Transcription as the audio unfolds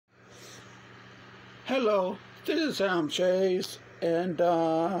Hello, this is Sam Chase, and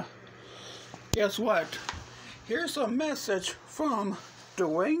guess what? Here's a message from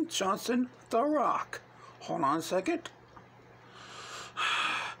Dwayne Johnson, The Rock. Hold on a second.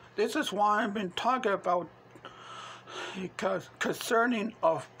 This is why I've been talking about concerning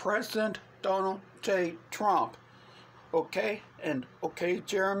of President Donald J. Trump. Okay? And okay,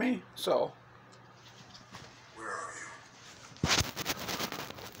 Jeremy? So, where are you?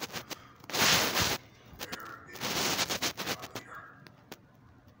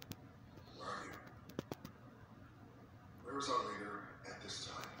 Where is our leader at this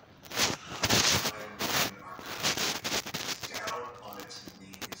time? When our country is down on its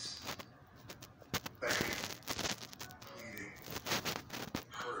knees, begging, pleading,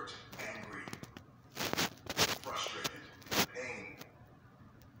 hurt, angry, frustrated, in pain,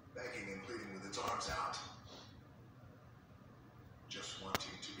 begging and pleading with its arms out, just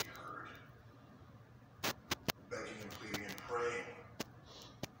wanting to be heard, begging and pleading and praying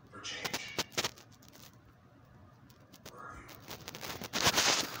for change. Where are you?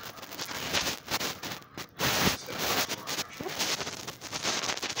 Step out to our country.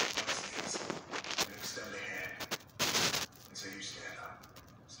 And extend a hand and say, you stand up.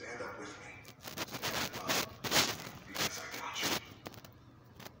 Stand up with me. Stand up. Because I got you.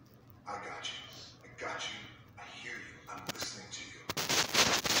 I got you. I got you. I hear you. I'm listening to you.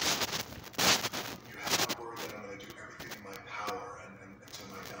 You have my word that I'm going to do everything in my power and until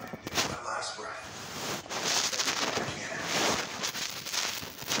my dying day, my last breath. Everything I can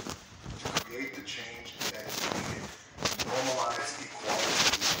to create the change that is needed to normalize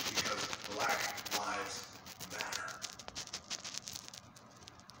equality because Black lives matter.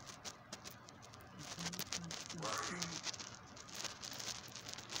 Where are you?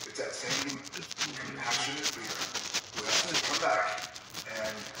 It's that same compassionate leader who has to come back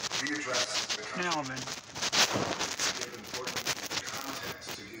and readdress the country. Melvin. To give important context,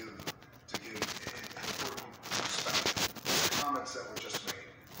 to give important perspective. The comments that were just made.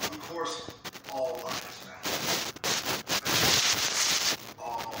 Of course, all lives matter.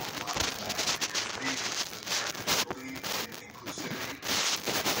 All lives matter. We believe in inclusivity,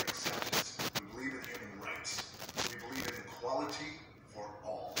 and acceptance. We believe in human rights. We believe in equality for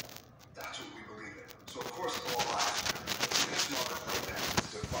all. That's what we believe in. So of course, all lives matter. This moment right now is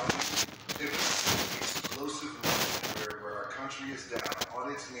defining explosive moment where our country is down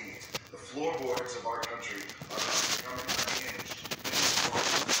on its knees. The floorboards of our country are becoming unhinged.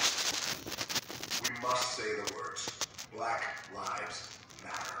 We must say the words, Black lives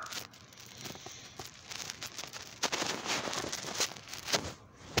matter.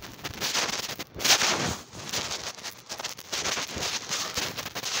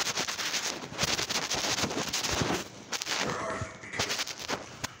 Where are you? Because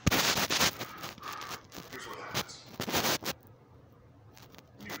here's what happens.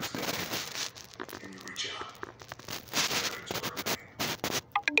 When you extend and you reach out, veterans work with you.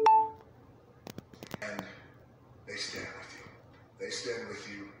 And they stand with you. They stand with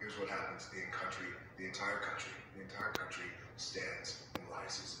you. Here's what happens. The entire country stands and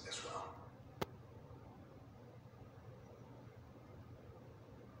rises as well.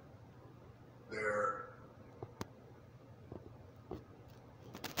 There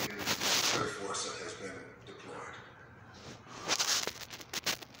is a third force that has been deployed.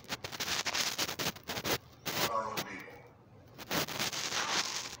 Our own people.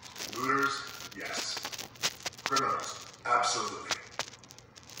 Looters, yes. Criminals, absolutely.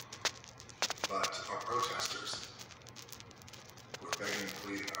 But our protesters, who are begging and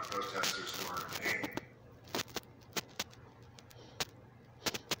pleading, our protesters who are in pain,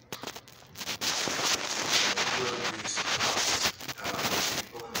 will be surprised how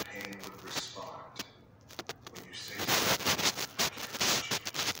people in pain would respond when you say to them, I care about you.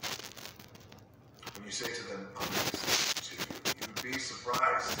 When you say to them, I'm listening to you, you'd be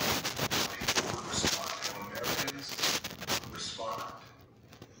surprised how people would respond, how Americans would respond.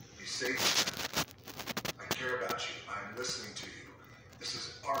 You say to them, I care about you, I'm listening to you. This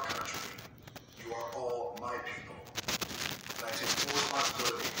is our country. You are all my people. And I take full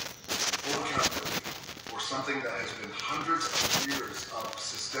responsibility, full accountability for something that has been hundreds of years of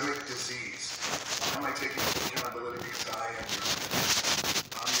systemic disease. Why am I taking full accountability? Because I am your leader.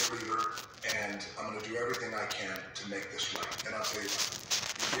 I'm your leader, and I'm going to do everything I can to make this right. And I'll tell you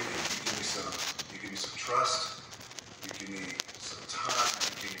what, you give me some trust, you give me some time,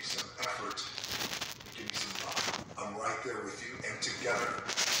 you give me some effort, you give me some love. I'm right there with you, and together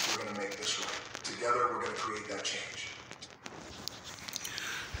we're going to make this right. Together we're going to create that change.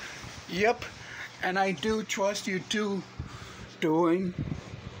 Yep, and I do trust you too, Dwayne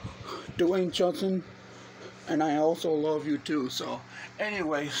Johnson, and I also love you too. So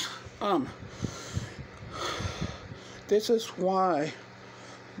anyways, this is why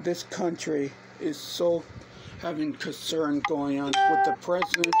this country is so having concern going on with the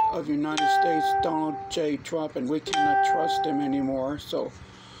President of the United States, Donald J. Trump, and we cannot trust him anymore. So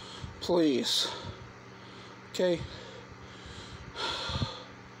please, okay,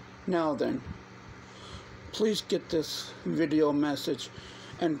 now then, please get this video message,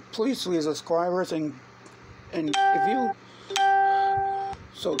 and please leave subscribers, and if you,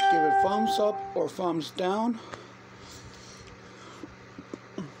 so give it thumbs up or thumbs down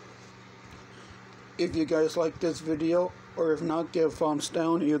if you guys like this video, or if not, give thumbs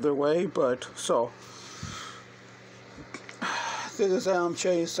down either way. But so this is Adam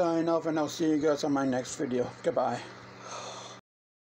Chase signing off, and I'll see you guys on my next video. Goodbye.